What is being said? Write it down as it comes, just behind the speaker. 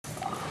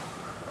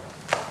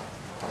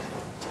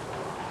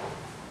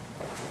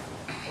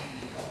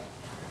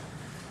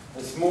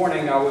This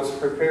morning I was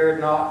prepared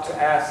not to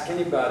ask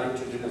anybody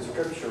to do the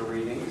scripture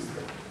readings.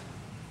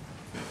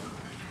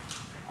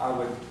 I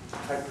would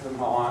take them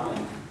on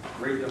and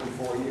read them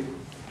for you.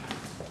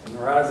 And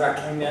right as I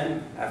came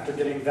in, after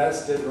getting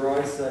vested,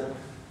 Roy said,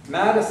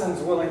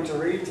 "Madison's willing to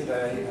read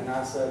today." And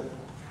I said,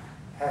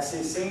 "Has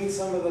he seen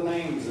some of the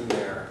names in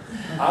there?"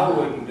 I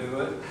wouldn't do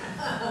it.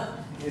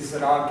 He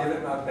said, "I'll give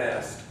it my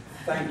best."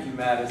 Thank you,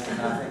 Madison.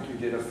 I think you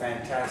did a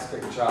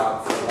fantastic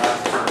job for the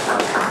last year.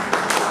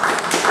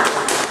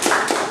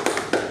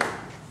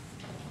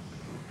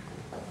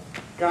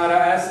 God, I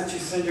ask that you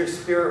send your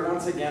Spirit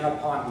once again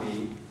upon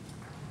me.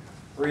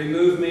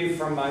 Remove me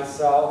from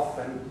myself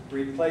and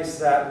replace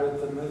that with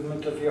the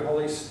movement of your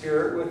Holy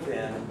Spirit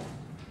within.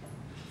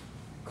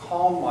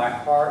 Calm my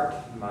heart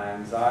and my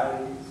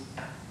anxieties.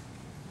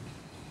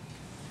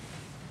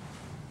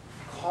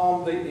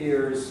 Calm the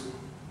ears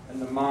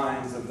and the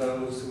minds of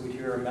those who would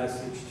hear a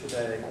message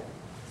today.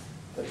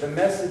 That the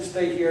message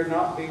they hear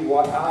not be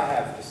what I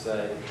have to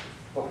say,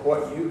 but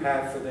what you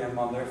have for them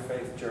on their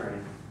faith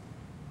journey.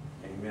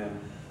 Amen.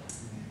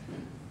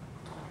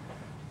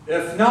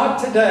 If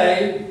not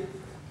today,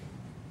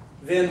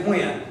 then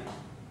when?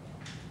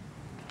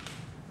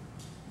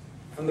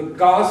 From the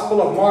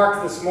Gospel of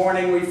Mark this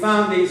morning, we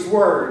found these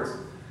words.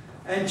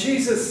 And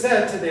Jesus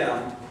said to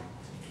them,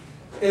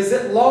 "Is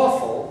it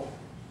lawful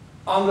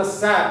on the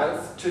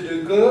Sabbath to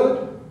do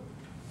good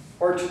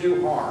or to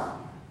do harm?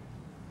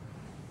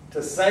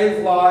 To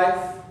save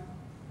life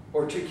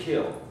or to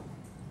kill?"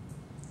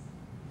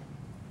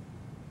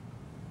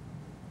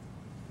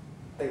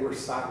 They were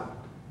silent.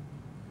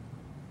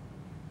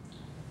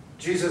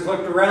 Jesus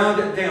looked around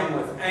at them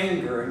with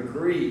anger and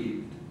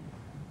grieved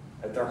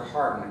at their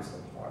hardness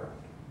of heart.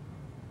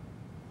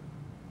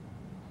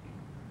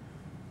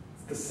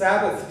 It's the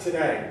Sabbath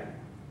today.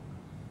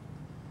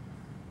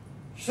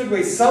 Should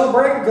we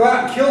celebrate and go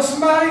out and kill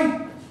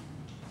somebody?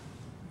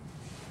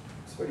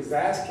 That's what he's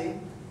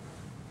asking.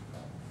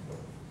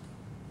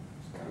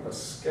 It's kind of a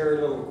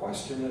scary little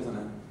question, isn't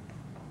it?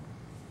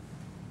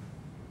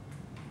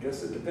 I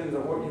guess it depends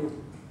on what you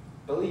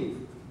believe.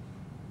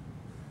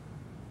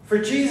 For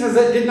Jesus,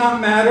 it did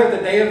not matter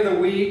the day of the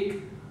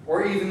week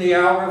or even the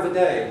hour of the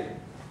day.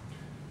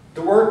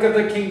 The work of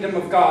the kingdom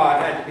of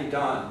God had to be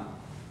done.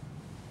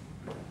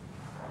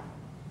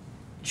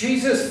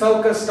 Jesus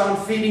focused on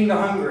feeding the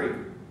hungry,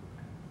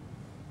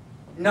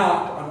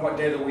 not on what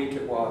day of the week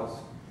it was.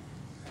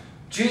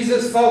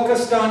 Jesus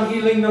focused on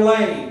healing the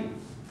lame,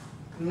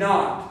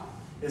 not,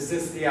 is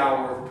this the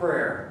hour of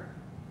prayer?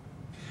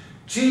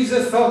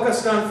 Jesus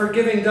focused on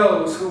forgiving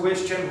those who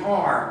wished him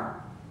harm,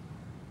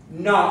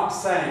 not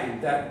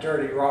saying that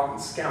dirty, rotten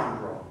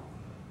scoundrel.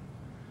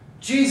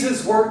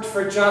 Jesus worked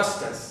for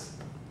justice,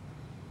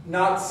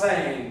 not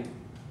saying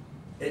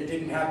it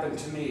didn't happen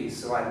to me,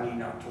 so I need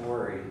not to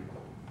worry.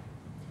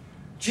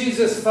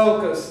 Jesus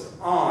focused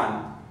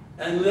on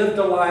and lived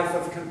a life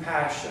of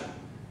compassion,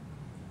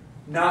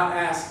 not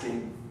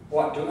asking,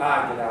 what do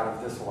I get out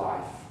of this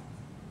life?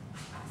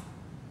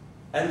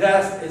 And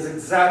that is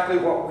exactly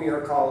what we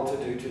are called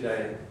to do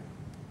today.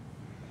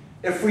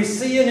 If we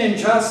see an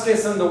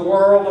injustice in the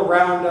world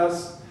around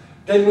us,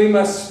 then we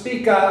must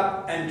speak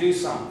up and do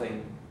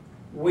something.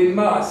 We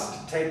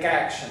must take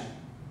action.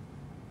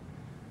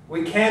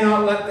 We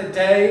cannot let the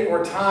day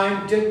or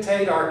time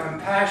dictate our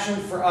compassion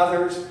for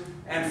others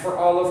and for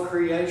all of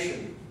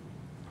creation.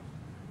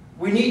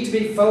 We need to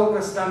be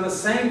focused on the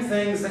same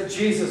things that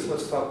Jesus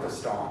was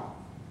focused on.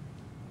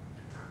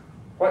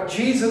 What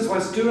Jesus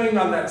was doing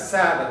on that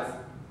Sabbath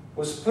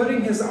was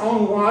putting his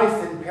own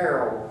life in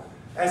peril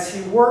as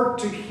he worked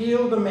to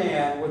heal the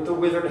man with the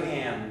withered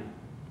hand.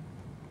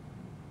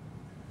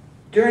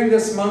 During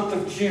this month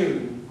of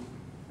June,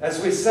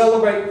 as we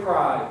celebrate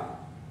Pride,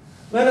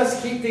 let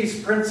us keep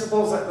these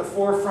principles at the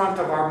forefront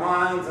of our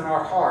minds and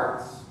our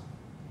hearts.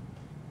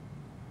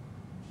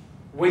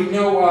 We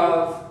know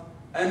of,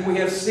 and we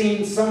have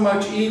seen so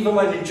much evil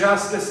and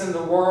injustice in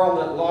the world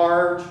at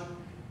large,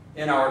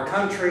 in our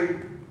country,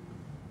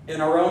 in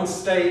our own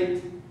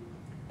state,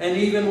 and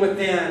even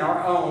within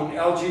our own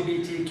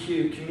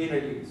LGBTQ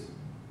communities.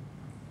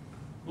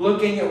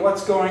 Looking at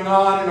what's going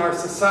on in our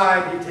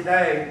society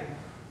today,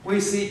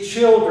 we see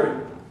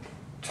children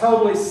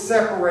totally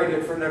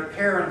separated from their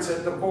parents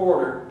at the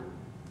border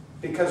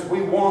because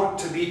we want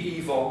to be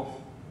evil.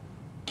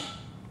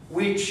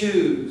 We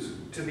choose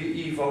to be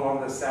evil on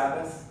the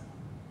Sabbath.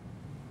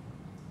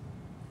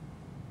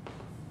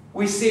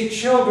 We see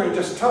children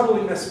just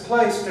totally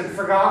misplaced and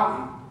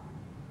forgotten.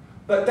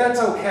 But that's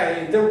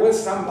okay. They're with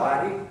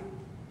somebody.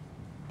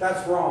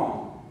 That's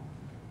wrong.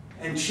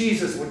 And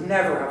Jesus would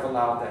never have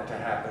allowed that to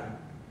happen.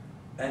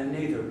 And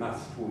neither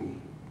must we.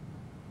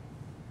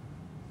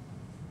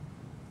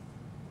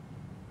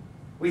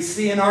 We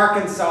see in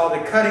Arkansas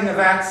the cutting of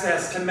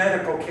access to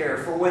medical care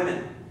for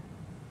women,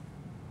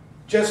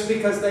 just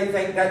because they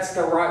think that's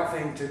the right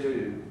thing to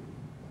do.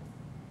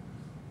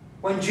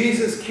 When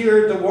Jesus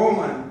cured the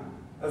woman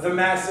of the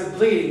massive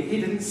bleeding, he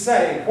didn't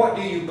say, "What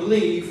do you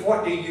believe?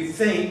 What do you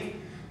think?"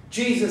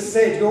 Jesus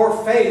said,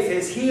 "Your faith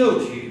has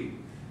healed you.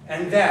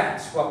 And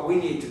that's what we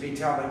need to be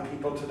telling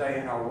people today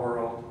in our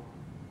world.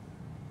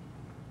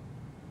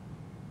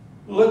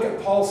 Look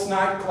at Pulse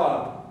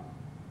nightclub.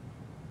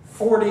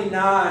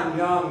 49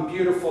 young,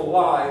 beautiful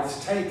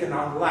lives taken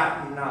on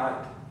Latin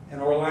night in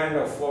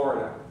Orlando,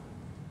 Florida.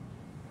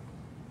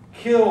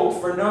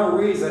 Killed for no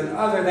reason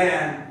other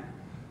than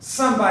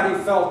somebody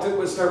felt it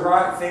was the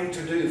right thing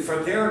to do, for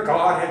their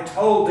God had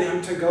told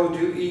them to go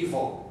do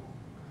evil.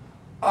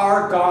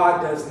 Our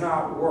God does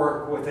not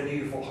work with an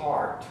evil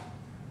heart.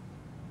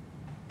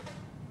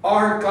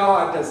 Our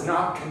God does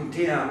not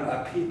condemn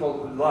a people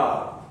who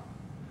love.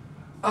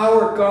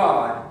 Our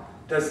God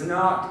does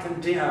not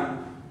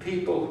condemn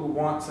people who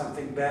want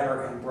something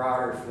better and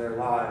brighter for their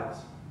lives.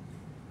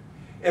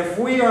 If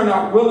we are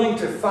not willing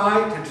to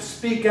fight and to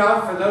speak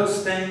out for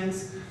those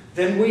things,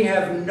 then we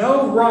have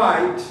no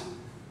right,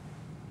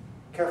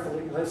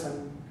 carefully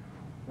listen,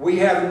 we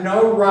have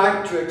no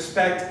right to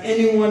expect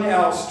anyone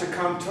else to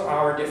come to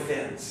our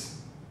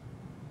defense.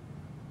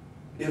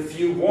 If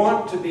you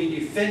want to be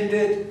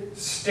defended,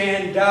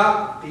 stand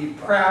up, be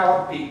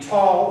proud, be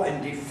tall,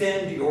 and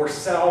defend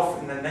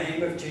yourself in the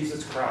name of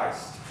Jesus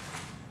Christ.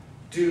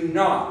 Do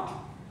not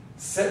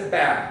sit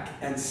back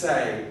and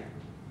say,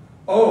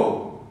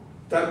 oh,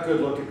 that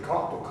good-looking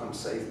cop will come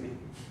save me.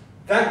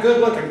 That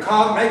good-looking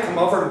cop may come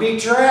over and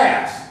beat your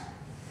ass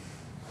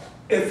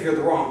if you're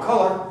the wrong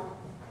color.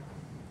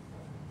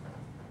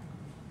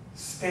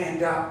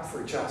 Stand up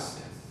for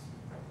justice.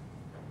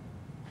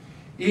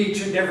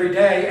 Each and every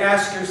day,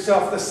 ask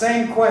yourself the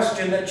same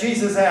question that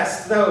Jesus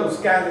asked those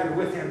gathered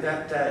with him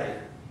that day.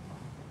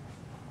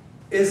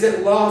 Is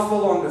it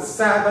lawful on the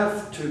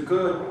Sabbath to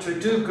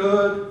do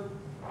good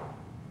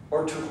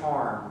or to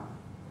harm?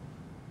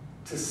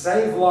 To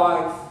save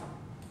life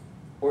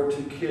or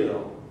to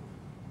kill?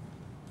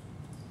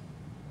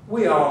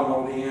 We all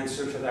know the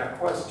answer to that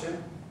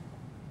question.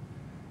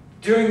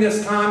 During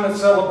this time of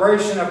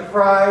celebration of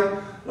pride,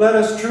 let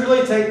us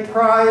truly take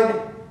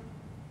pride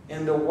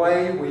in the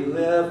way we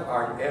live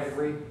our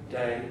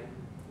everyday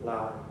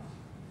lives.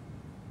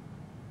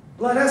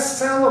 Let us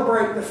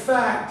celebrate the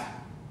fact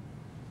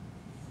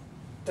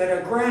that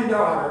a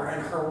granddaughter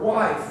and her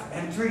wife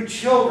and 3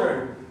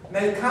 children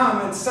may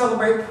come and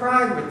celebrate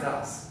Pride with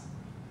us.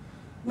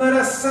 Let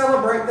us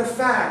celebrate the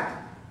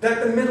fact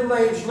that the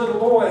middle-aged little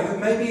boy who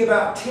may be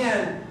about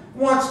 10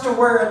 wants to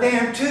wear a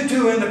damn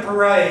tutu in the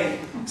parade.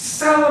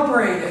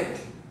 Celebrate it.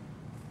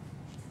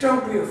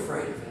 Don't be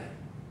afraid of it.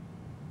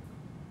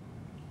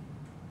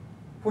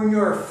 When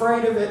you're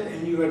afraid of it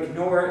and you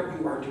ignore it,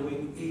 you are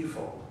doing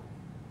evil.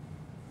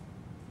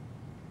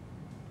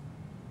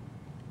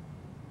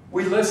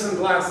 We listened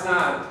last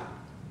night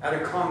at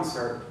a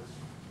concert,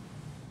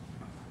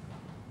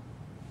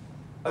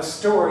 a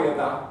story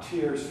about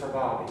Tears for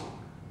Bobby.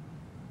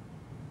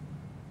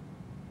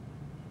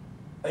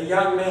 A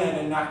young man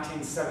in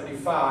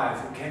 1975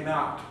 who came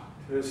out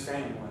to his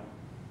family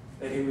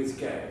that he was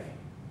gay.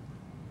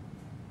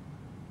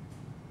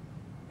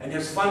 And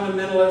his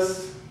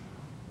fundamentalist,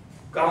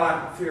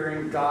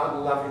 God-fearing,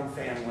 God-loving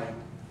family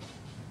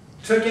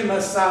took him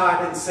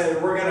aside and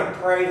said, we're going to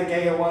pray the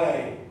gay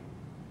away.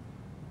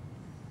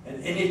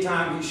 And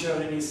anytime he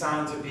showed any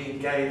signs of being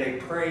gay, they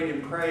prayed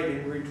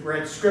and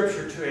read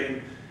scripture to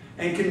him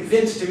and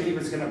convinced him he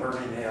was going to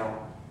burn in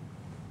hell.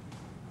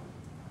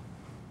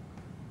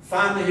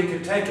 Finally, he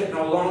could take it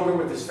no longer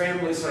with his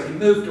family, so he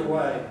moved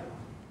away.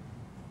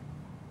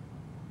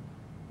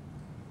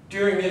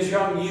 During his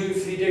young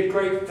youth, he did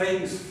great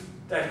things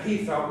that he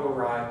thought were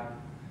right.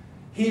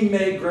 He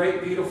made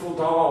great, beautiful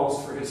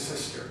dolls for his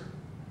sister.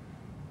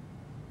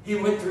 He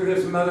went through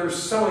his mother's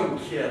sewing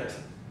kit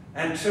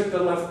and took the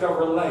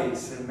leftover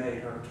lace and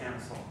made her a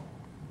camisole.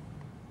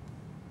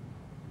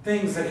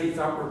 Things that he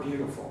thought were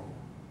beautiful.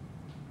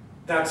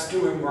 That's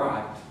doing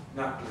right,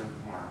 not doing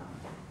harm.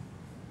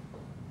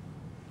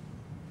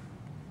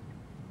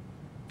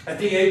 At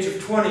the age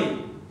of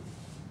 20,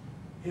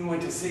 he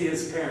went to see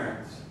his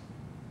parents.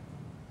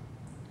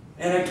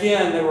 And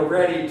again, they were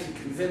ready to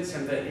convince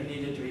him that he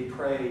needed to be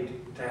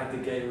prayed to have the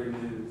gay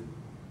removed.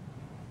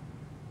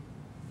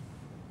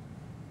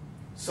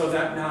 So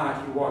that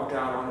night, he walked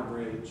out on a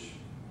bridge,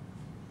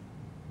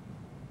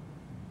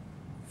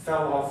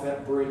 fell off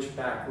that bridge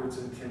backwards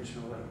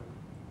intentionally,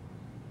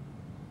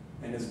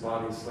 and his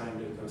body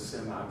slammed into a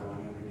semi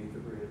going underneath the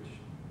bridge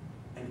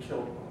and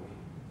killed Bobby.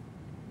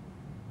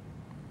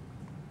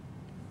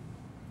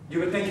 You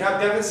would think how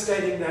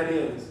devastating that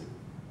is.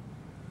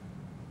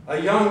 A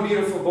young,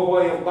 beautiful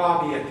boy of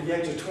Bobby at the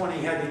age of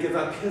 20 had to give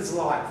up his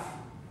life.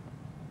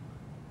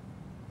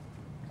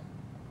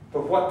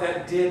 But what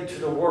that did to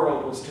the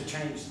world was to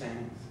change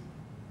things.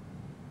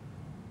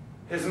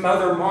 His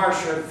mother,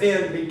 Marcia,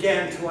 then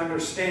began to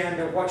understand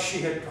that what she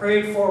had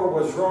prayed for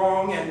was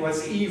wrong and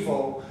was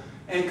evil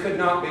and could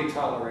not be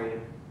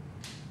tolerated.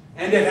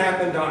 And it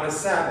happened on a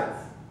Sabbath,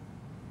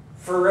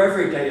 for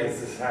every day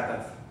is the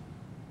Sabbath.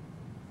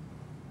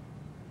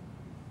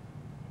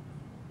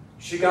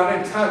 She got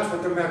in touch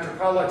with the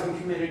Metropolitan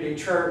Community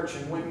Church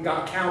and went and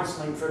got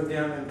counseling from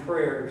them and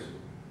prayers.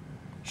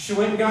 She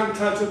went and got in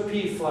touch with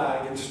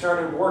P-Flag and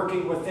started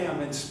working with them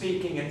and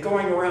speaking and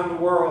going around the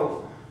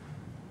world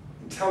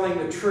and telling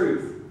the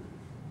truth.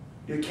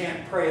 You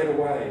can't pray it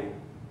away.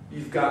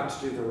 You've got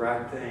to do the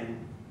right thing.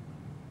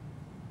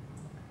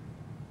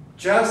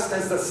 Just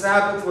as the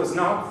Sabbath was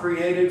not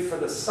created for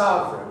the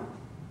sovereign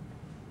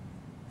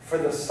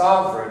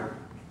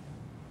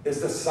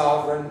is the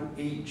sovereign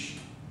each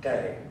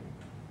day.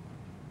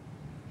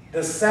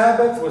 The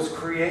Sabbath was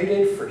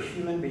created for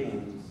human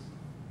beings.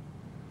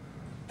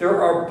 There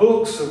are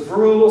books of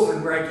rules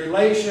and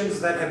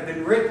regulations that have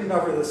been written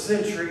over the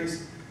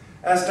centuries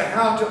as to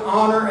how to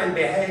honor and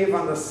behave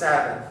on the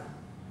Sabbath,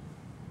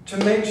 to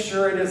make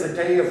sure it is a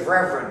day of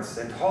reverence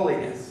and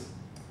holiness.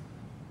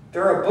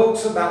 There are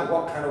books about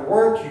what kind of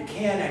work you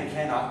can and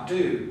cannot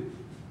do,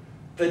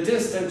 the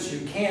distance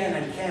you can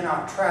and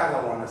cannot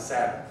travel on a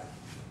Sabbath.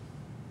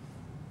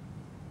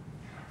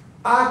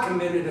 I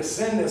committed a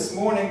sin this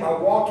morning by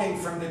walking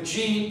from the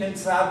Jeep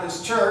inside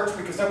this church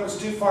because that was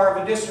too far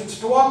of a distance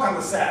to walk on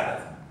the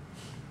Sabbath.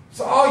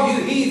 So all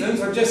you heathens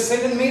are just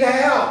sending me to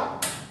hell.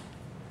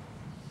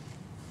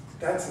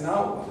 That's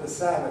not what the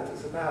Sabbath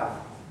is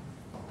about.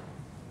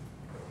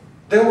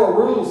 There were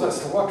rules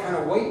as to what kind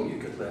of weight you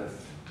could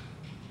lift.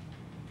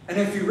 And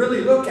if you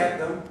really look at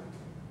them,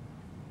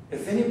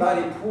 if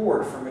anybody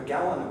poured from a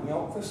gallon of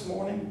milk this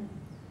morning,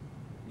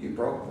 you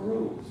broke the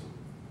rules.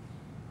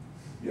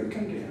 You're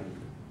condemned.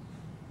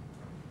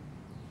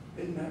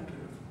 Isn't that true?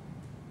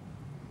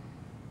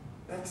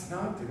 That's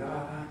not the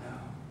God I know.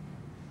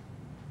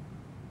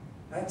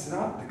 That's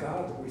not the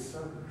God that we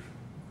serve.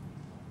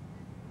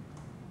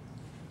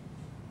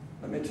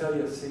 Let me tell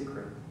you a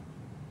secret.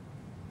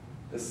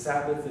 The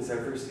Sabbath is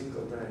every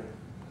single day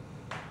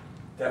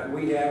that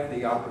we have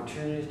the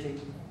opportunity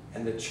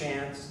and the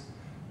chance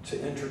to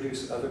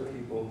introduce other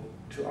people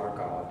to our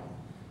God.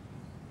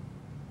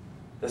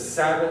 The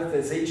Sabbath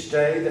is each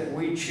day that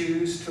we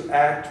choose to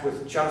act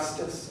with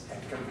justice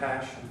and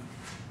compassion.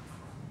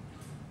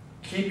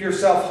 Keep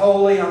yourself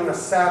holy on the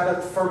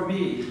Sabbath for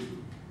me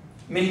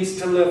means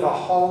to live a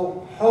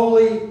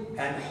holy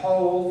and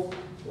whole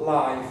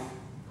life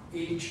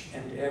each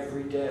and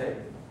every day.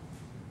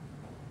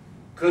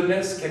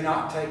 Goodness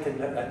cannot take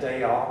a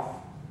day off.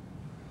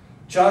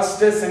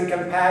 Justice and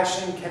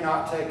compassion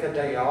cannot take a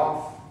day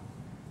off.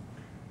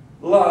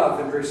 Love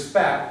and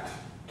respect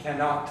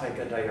cannot take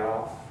a day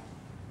off.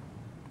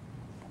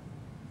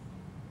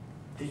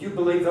 Do you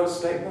believe those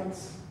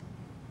statements?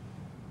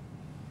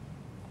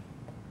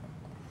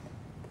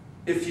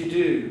 If you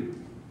do,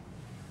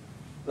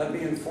 let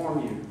me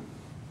inform you.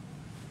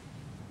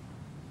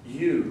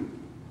 You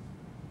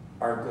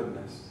are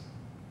goodness.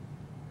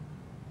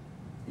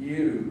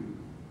 You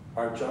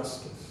are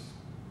justice.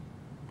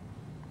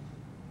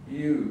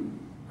 You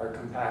are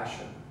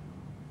compassion.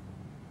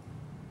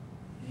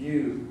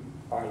 You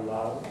are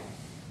love.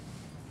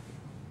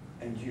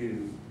 And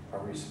you are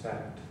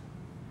respect.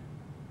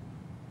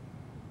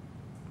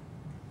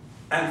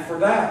 And for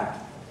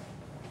that,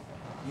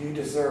 you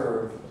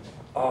deserve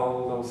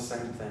all those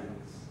same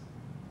things.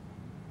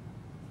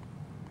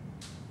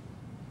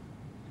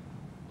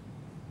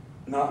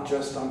 Not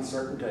just on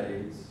certain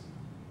days,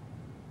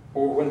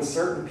 or when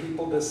certain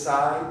people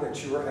decide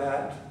that you are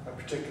at a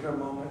particular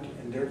moment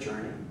in their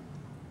journey,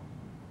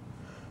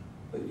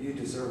 but you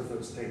deserve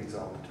those things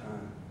all the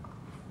time.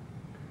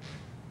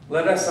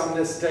 Let us on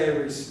this day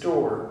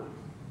restore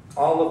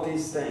all of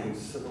these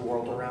things to the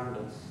world around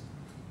us.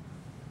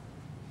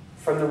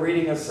 From the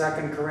reading of 2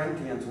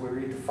 Corinthians, we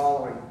read the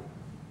following.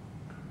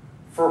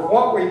 For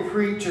what we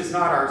preach is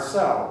not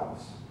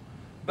ourselves,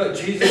 but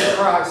Jesus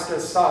Christ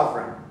as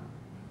sovereign,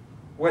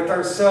 with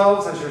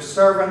ourselves as your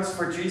servants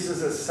for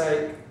Jesus'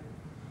 sake.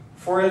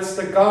 For it's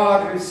the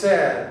God who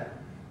said,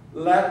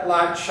 let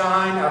light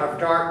shine out of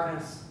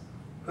darkness,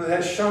 who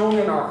has shone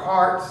in our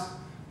hearts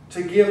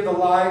to give the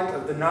light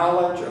of the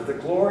knowledge of the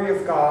glory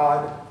of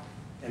God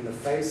in the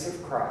face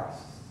of Christ.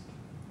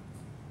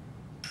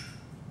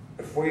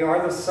 If we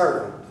are the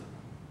servant,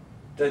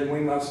 then we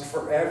must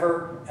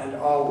forever and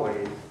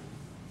always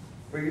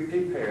be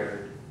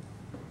prepared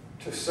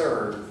to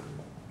serve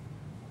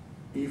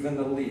even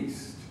the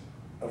least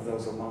of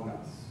those among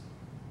us.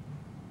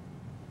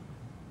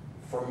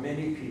 For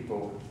many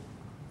people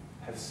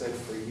have said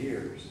for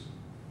years,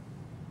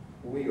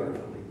 we are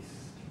the least.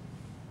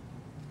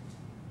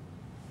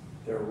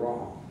 They're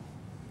wrong.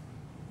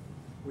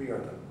 We are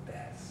the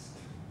best.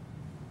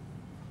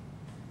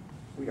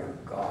 We are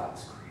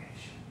God's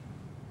creation,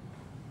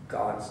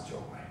 God's joy,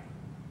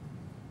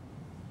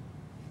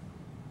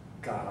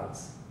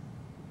 God's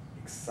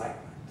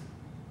excitement.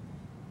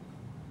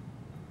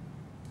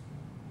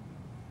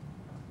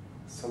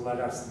 So let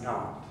us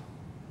not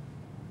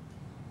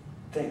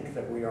think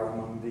that we are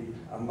among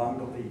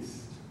the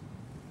least,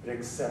 but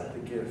accept the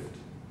gift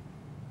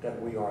that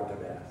we are the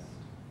best.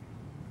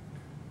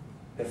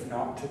 If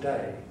not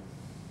today,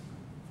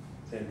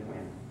 then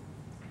when?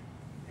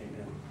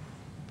 Amen.